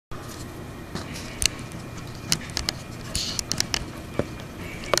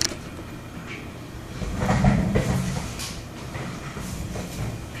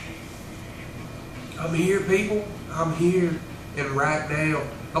I'm here, people. I'm here. And right now,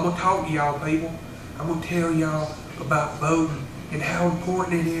 I'm going to talk to y'all, people. I'm going to tell y'all about voting and how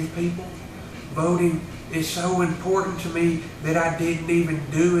important it is, people. Voting is so important to me that I didn't even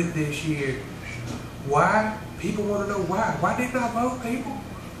do it this year. Why? People want to know why. Why didn't I vote, people?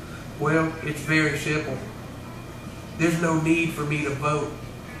 Well, it's very simple. There's no need for me to vote.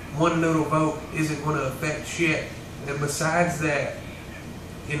 One little vote isn't going to affect shit. And besides that,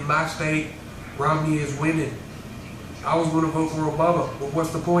 in my state, Romney is winning. I was going to vote for Obama, but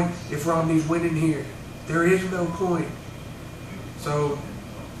what's the point if Romney's winning here? There is no point. So,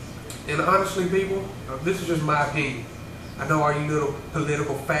 and honestly, people, this is just my opinion. I know all you little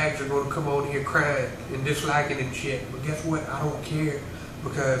political fags are going to come on here crying and disliking and shit, but guess what? I don't care,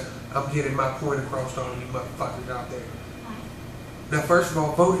 because I'm getting my point across to all you motherfuckers out there. Now, first of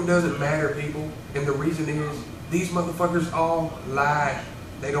all, voting doesn't matter, people, and the reason is these motherfuckers all lie.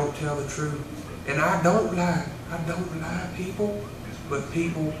 They don't tell the truth. And I don't lie. I don't lie, people. But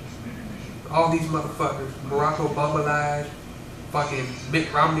people, all these motherfuckers, Barack Obama lies, fucking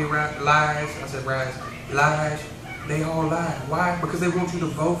Mitt Romney lies, I said lies, they all lie. Why? Because they want you to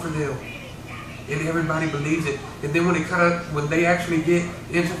vote for them. And everybody believes it. And then when they actually get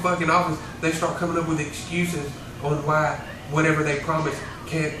into fucking office, they start coming up with excuses on why whatever they promise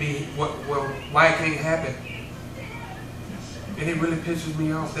can't be, why it can't happen. And it really pisses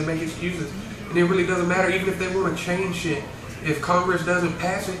me off. They make excuses. And it really doesn't matter, even if they want to change shit. If Congress doesn't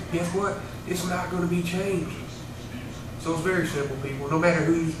pass it, guess what? It's not going to be changed. So it's very simple, people. No matter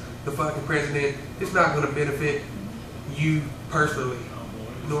who's the fucking president, it's not going to benefit you personally.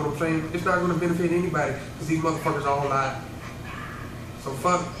 You know what I'm saying? It's not going to benefit anybody, because these motherfuckers all lie. So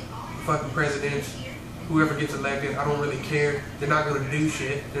fuck fucking presidents. Whoever gets elected, I don't really care. They're not going to do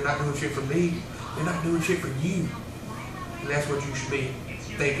shit. They're not doing shit for me. They're not doing shit for you. And that's what you should be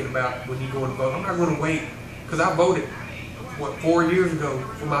thinking about when you go and vote. I'm not going to wait, because I voted, 4 years ago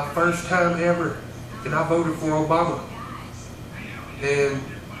for my first time ever, and I voted for Obama. And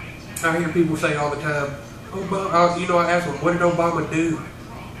I hear people say all the time, Obama, you know, I ask them, what did Obama do?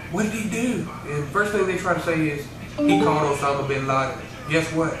 What did he do? And first thing they try to say is, he called Osama bin Laden.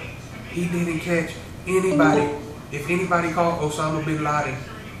 Guess what? He didn't catch anybody. If anybody called Osama bin Laden,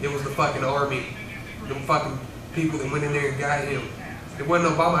 it was the fucking army. The fucking people that went in there and got him. It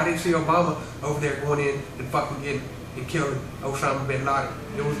wasn't Obama. I didn't see Obama over there going in and fucking getting and killing Osama bin Laden.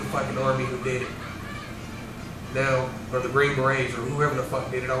 It was the fucking army who did it. Now, or the Green Berets, or whoever the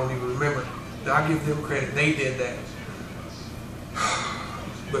fuck did it, I don't even remember. Now, I give them credit. They did that.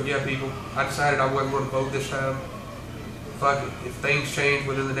 But yeah, people, I decided I wasn't going to vote this time. Fuck it. If things change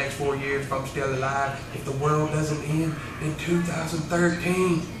within the next 4 years, if I'm still alive, if the world doesn't end in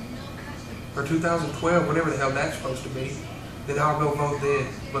 2013 or 2012, whatever the hell that's supposed to be, then I'll go vote then.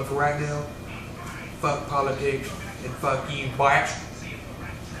 But for right now, fuck politics and fuck you, bitch.